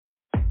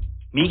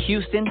Me,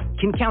 Houston,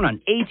 can count on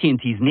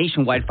AT&T's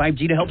nationwide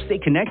 5G to help stay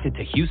connected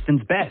to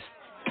Houston's best.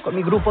 Con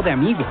mi grupo de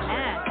amigos.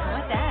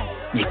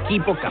 Mi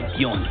equipo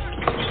campeón.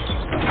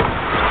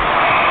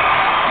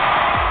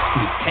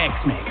 Mi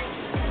Tex-Mex.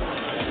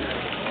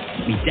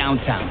 Mi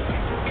downtown.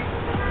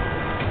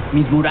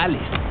 Mis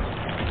murales.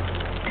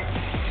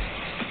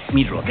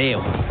 Mi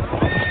rodeo.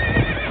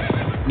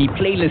 Mi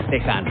playlist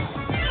tejano.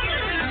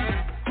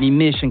 Mi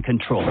mission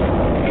control.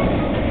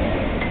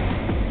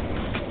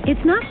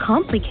 It's not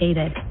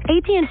complicated.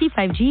 AT&T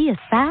 5G is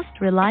fast,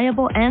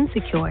 reliable, and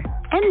secure.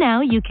 And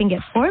now you can get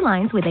 4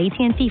 lines with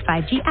AT&T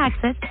 5G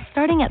access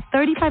starting at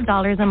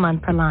 $35 a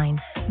month per line.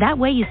 That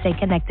way you stay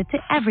connected to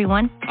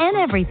everyone and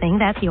everything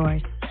that's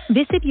yours.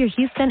 Visit your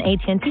Houston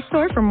AT&T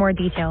store for more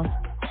details.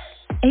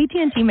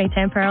 AT&T may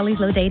temporarily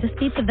slow data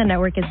speeds if the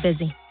network is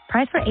busy.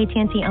 Price for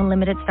AT&T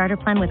Unlimited Starter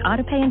Plan with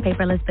autopay and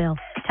paperless bill.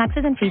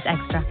 Taxes and fees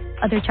extra.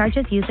 Other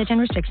charges, usage, and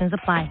restrictions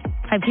apply.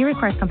 5G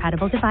requires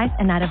compatible device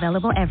and not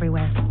available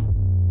everywhere.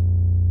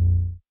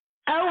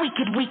 Oh, we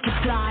could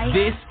fly.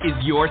 This is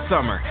your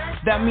summer.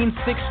 That means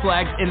Six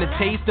Flags and the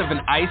taste of an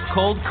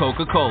ice-cold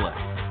Coca-Cola.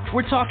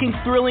 We're talking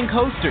thrilling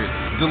coasters,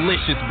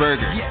 delicious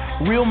burgers,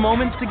 real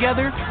moments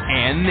together,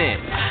 and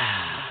this.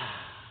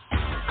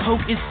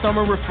 Coke is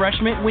summer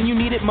refreshment when you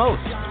need it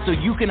most, so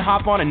you can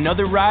hop on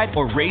another ride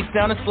or race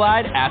down a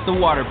slide at the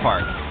water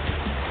park.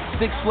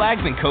 Six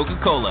Flags and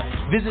Coca-Cola.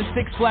 Visit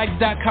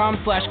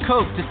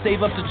sixflags.com/Coke to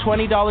save up to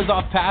 $20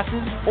 off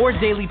passes or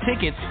daily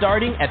tickets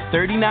starting at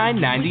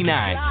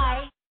 $39.99.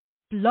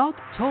 Blog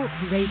Talk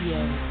Radio.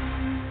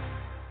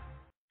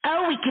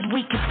 Oh, we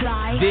could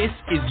fly. This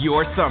is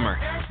your summer.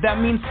 That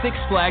means Six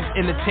Flags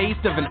and the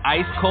taste of an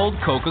ice-cold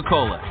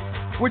Coca-Cola.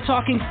 We're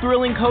talking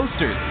thrilling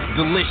coasters,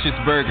 delicious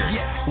burgers,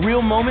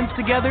 real moments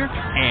together,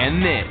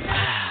 and this.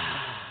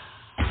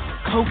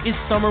 Coke is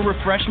summer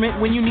refreshment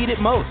when you need it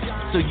most,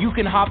 so you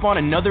can hop on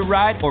another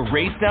ride or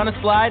race down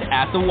a slide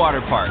at the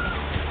water park.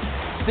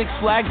 Six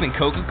Flags and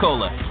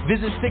Coca-Cola.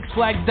 Visit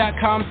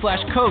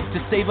sixflags.com/Coke to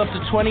save up to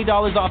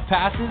 $20 off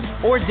passes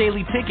or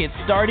daily tickets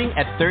starting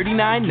at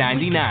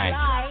 $39.99.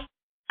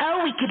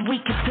 Oh, we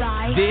could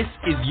fly. This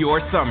is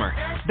your summer.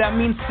 That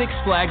means Six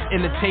Flags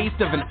and the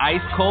taste of an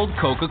ice-cold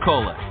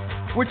Coca-Cola.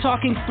 We're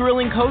talking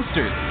thrilling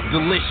coasters,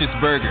 delicious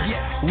burgers,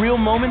 real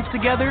moments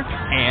together,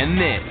 and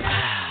this.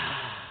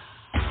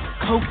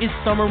 Coke is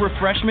summer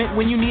refreshment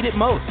when you need it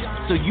most,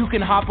 so you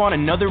can hop on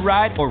another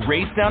ride or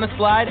race down a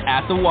slide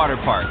at the water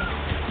park.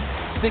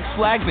 Six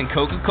Flags and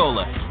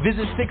Coca-Cola.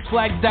 Visit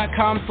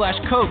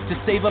sixflags.com/Coke to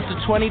save up to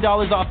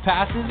 $20 off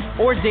passes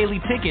or daily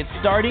tickets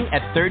starting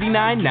at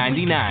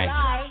 $39.99.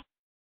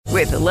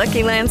 With the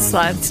Lucky Land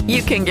Slots,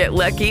 you can get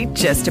lucky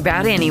just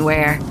about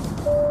anywhere.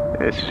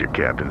 This is your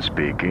captain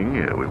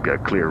speaking. We've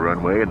got clear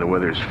runway and the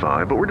weather's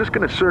fine, but we're just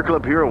going to circle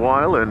up here a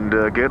while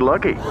and get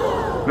lucky.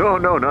 No,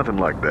 nothing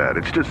like that.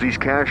 It's just these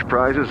cash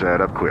prizes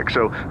add up quick.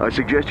 So I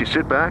suggest you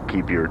sit back,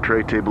 keep your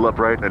tray table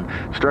upright, and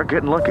start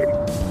getting lucky.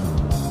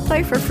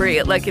 Play for free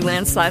at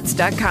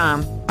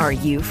LuckyLandSlots.com. Are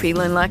you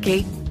feeling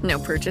lucky? No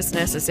purchase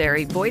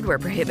necessary. Void where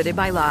prohibited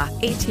by law.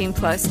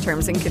 18+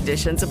 terms and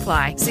conditions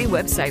apply. See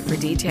website for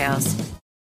details.